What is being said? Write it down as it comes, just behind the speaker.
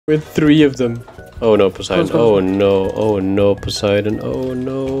With 3 of them. Oh no, Poseidon. Oh no. Oh no, Poseidon. Oh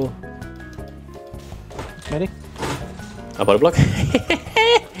no. Ready? How about a block?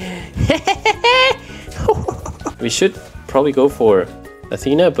 We should probably go for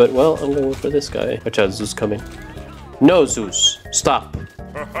Athena, but well, I'm going for this guy. Watch out, Zeus coming. No, Zeus. Stop.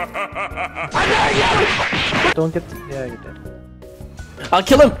 Don't get... Yeah, you did. I'll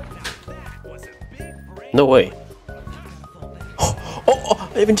kill him! No way. Oh,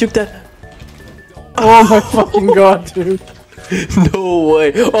 I even juked that. Oh my fucking god, dude. No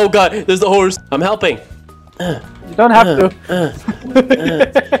way. Oh god, there's the horse. I'm helping. You don't have to.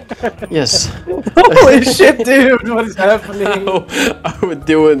 Yes. Holy shit, dude. What is happening? How are we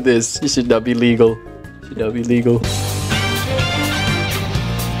doing this? It should not be legal. Should not be legal.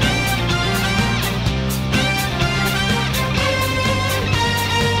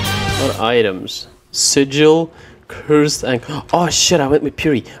 What items? Sigil, cursed, and oh shit! I went with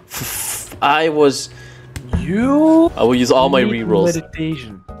Puri. I will use all my rerolls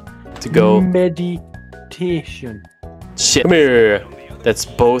Meditation. to go. Meditation. Shit. Come here. That's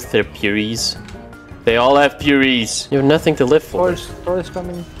both their Puris. They all have Puris. You have nothing to live for. Thor is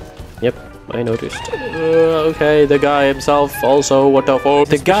coming. Yep, I noticed. Okay, the guy himself also. What the fuck?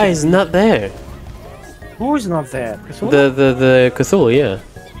 The guy is not there. Who is not there? The Cthulhu, yeah.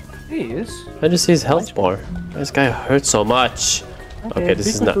 He is. I just see his health bar. This guy hurts so much. Okay, this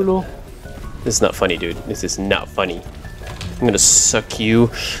is not funny, dude. This is not funny. I'm gonna suck you.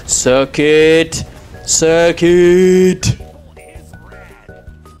 Suck it. Suck it.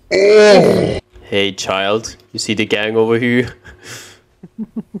 Hey, child. You see the gang over here?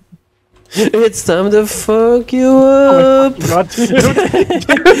 It's time to fuck you up.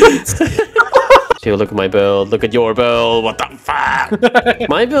 So look at my build. Look at your build. What the fuck?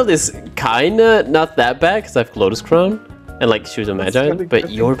 My build is kinda not that bad because I have Lotus Crown and like Shoes of Magi.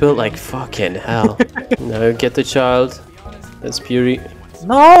 But your build, like fucking hell. No, get the child. That's Puri.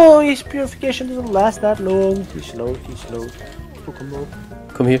 No, his purification doesn't last that long. He's slow. He's slow.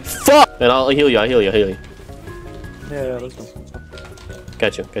 Come here. Fuck! And I'll heal you. I'll heal you. I'll heal you. Yeah, let's go.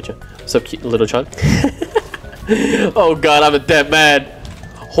 Gotcha. Gotcha. What's up, cute little child? Oh god, I'm a dead man.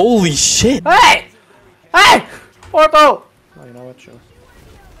 Holy shit. Hey! Hey! Orbo! Oh, you know what? Sure.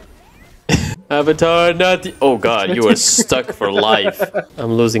 Avatar, not the. Oh god, you are stuck for life.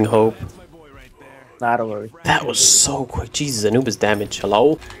 I'm losing hope. Nah, don't worry. That was so quick. Jesus, Anubis damage.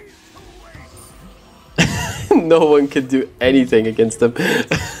 Hello? No one can do anything against him.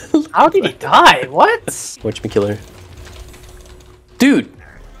 How did he die? What? Watch me kill her. Dude!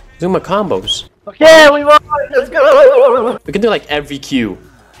 Do my combos. Okay, we won! Let's go! We can do like every Q.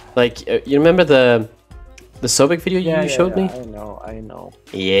 Like, you remember the Sobek video you showed me? I know.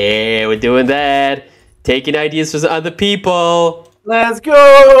 Yeah, we're doing that. Taking ideas from other people. Let's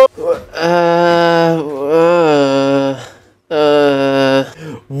go!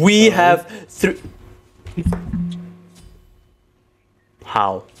 We have 3.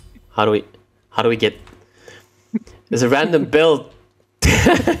 How? How do we get? There's a random build.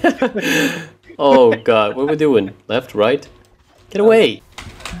 Oh god, what are we doing? Left, right? Get away!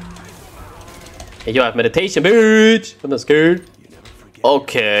 Hey, yo, I have meditation, bitch! I'm not scared.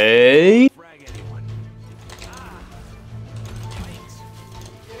 Okay.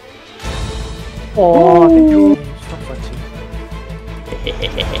 Oh, thank you.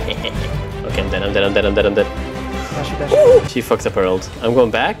 Okay, I'm dead. She fucks up her ult. I'm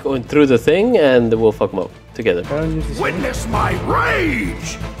going back and through the thing and we'll fuck them up together. Witness my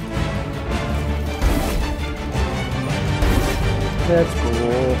rage! That's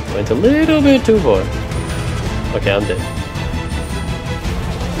cool. Went a little bit too far. Okay, I'm dead.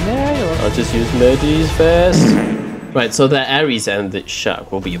 Yeah, I'll just use Medis fast. Right, so the Ares and the Shark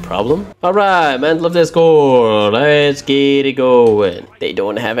will be a problem. Alright, man, love this score. Let's get it going. They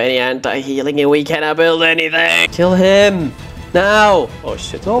don't have any anti-healing and we cannot build anything. Kill him! Now! Oh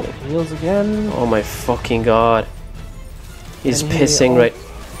shit. Nope, heals again. Oh my fucking god. He's pissing right...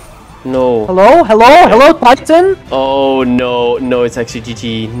 No. Hello? Hello? Hello, Titan? Oh no, no, it's actually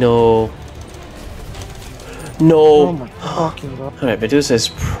GG. No. No. Oh my fucking god. Alright, Medusa is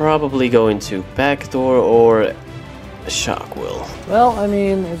probably going to backdoor or Shock will. Well, I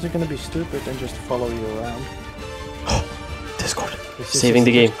mean, is it gonna be stupid and just follow you around? Discord. Saving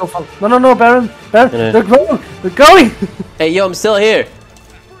the game. No, Baron! They're going! They're going! Hey yo, I'm still here!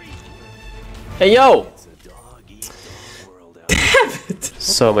 Hey yo! Damn it!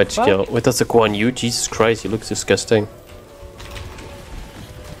 So much skill. Wait, that's a Guan Yu? Jesus Christ, he looks disgusting.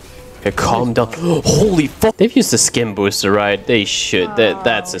 Okay, calm down. Holy fuck! They've used a skin booster, right? They should.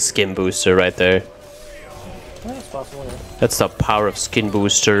 That's a skin booster right there. That's possible, yeah. That's the power of skin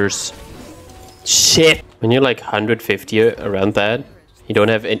boosters. Shit! When you're like 150 around that, you don't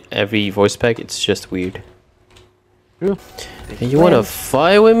have every voice pack, it's just weird. True. Hey, you wanna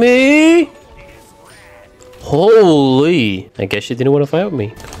fight with me? Holy! I guess you didn't want to fight with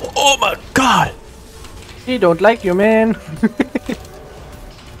me. Oh my god! He don't like you, man.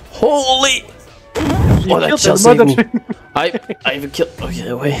 Holy! You Oh, that killed shell his saved mother. me. I even killed.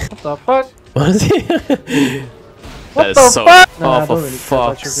 Okay, wait. What the fuck? What is he? What That is the so. fuck? Oh, Nah, I for don't really care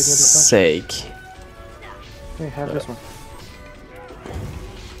about fuck's your video that much. sake! Hey, have this one.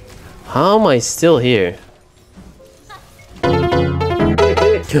 How am I still here?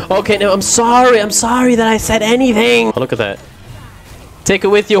 Okay, no, I'm sorry. I'm sorry that I said anything. Oh, look at that. Take it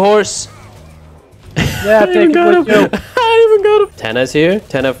with you, horse. Yeah, take it with you. I even got him. Tana's here.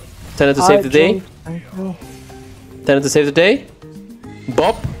 Tana to save the day. Tana to save the day.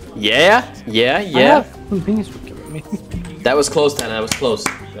 Bop. Yeah. Things for killing me. That was close, Tana. That was close.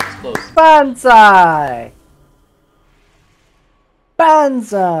 That was close. Banzai!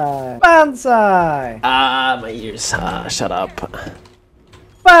 Banzai! Banzai! Ah, my ears. Ah, shut up.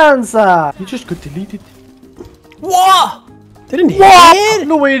 Banzai! You just got deleted. What? Didn't hit. What?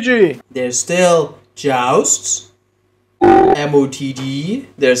 Luigi! There's still jousts. MOTD.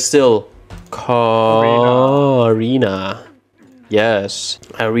 There's still Arena. Yes.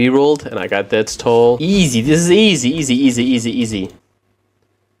 I rerolled and I got Dead's Toll. Easy. This is easy.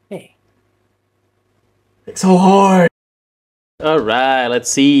 Hey. It's so hard. Alright, let's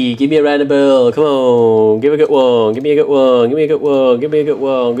see. Give me a random bill. Come on. Give me a good one. Give me a good one. Give me a good one. Give me a good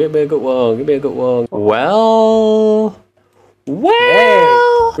one. Give me a good one. Give me a good one. Well.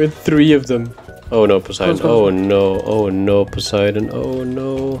 With 3 of them. Oh no, Poseidon. Oh no. Oh no, Poseidon. Oh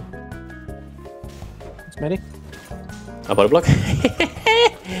no. It's Medi. I'm about to block.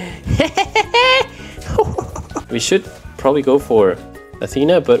 We should probably go for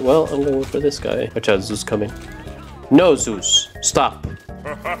Athena, but well, I'm going for this guy. Watch out, Zeus coming. No, Zeus. Stop.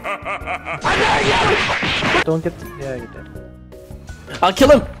 Don't get. Yeah, you did. I'll kill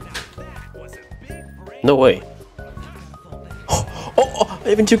him. No way. Oh,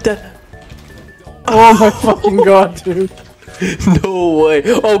 I even juked that. Oh my fucking god, dude. No way.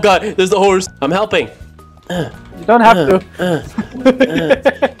 Oh god, there's the horse. I'm helping. You don't have to.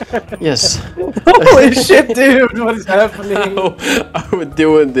 Yes. Holy shit, dude. What is happening? How are we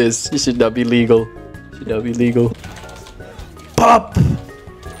doing this? It should not be legal. Should not be legal. Pop!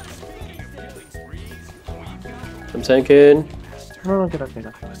 I'm tanking. No, get up.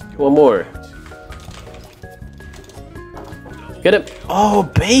 One more. Get him. Oh,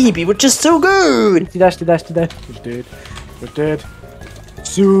 baby, we're just so good. Dash. We're dead.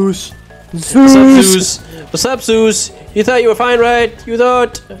 Zeus. What's up, Zeus? What's up, Zeus? You thought you were fine, right? You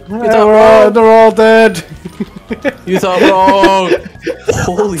thought They're all dead. You thought wrong.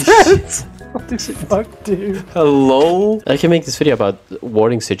 Holy shit. What the fuck, dude? Hello? I can make this video about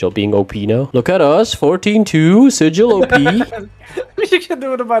Warning Sigil being OP now. Look at us, 14-2, Sigil OP. You can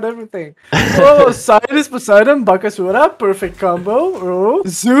do it about everything. Oh, Cyrus, Poseidon, Bakasura, perfect combo. Oh,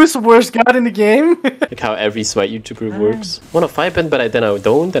 Zeus, worst god in the game. Like how every Smite YouTuber works. Wanna fight Ben, but then I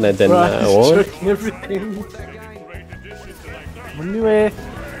don't, and then I won't. Everything. Anyway,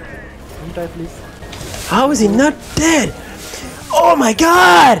 die, please. How is he not dead? Oh my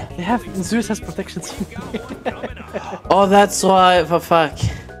god! Zeus has protections. Oh, that's why. For fuck.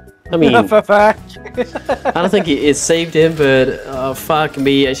 I mean, I don't think it saved him, but fuck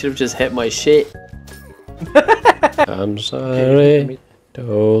me. I should have just hit my shit. I'm sorry.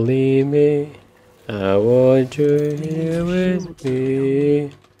 Don't leave me. I want you here with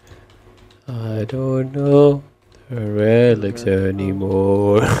me. I don't know the relics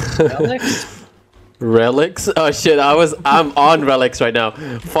anymore. Relics? Relics? Oh shit, I'm on relics right now.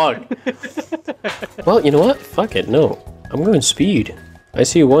 Fuck. Well, you know what? Fuck it, no. I'm going speed. I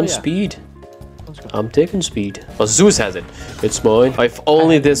see one speed. I'm taking speed. Oh, Zeus has it. It's mine. If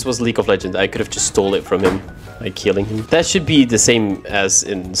only this was League of Legends, I could have just stole it from him by killing him. That should be the same as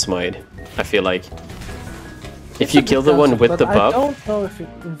in Smite, I feel like. If you kill the one with the buff. I don't know if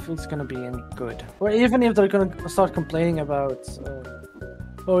it's gonna be any good. Or even if they're gonna start complaining about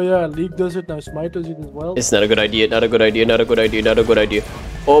oh yeah, League does it, now Smite does it as well. It's not a good idea, not a good idea.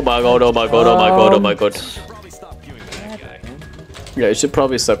 Oh my god. Yeah, you should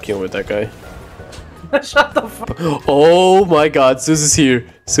probably stop queuing with that guy. Shut the fuck up. Oh my god, Zeus is here.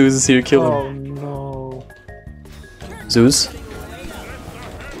 Kill him. Oh no. Zeus.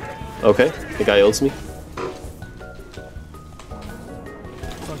 Okay, the guy ults me.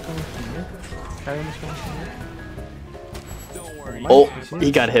 Oh,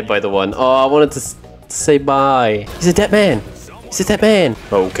 he got hit by the one. Oh, I wanted to Say bye. He's a dead man. He's a dead man.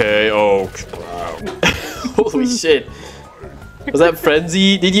 Okay, oh. Holy shit. Was that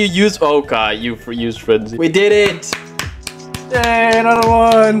Frenzy? Did you use... Oh god, you used Frenzy. We did it! Yay, another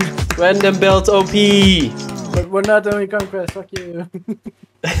one! Random build OP! But we're not doing conquest, fuck you.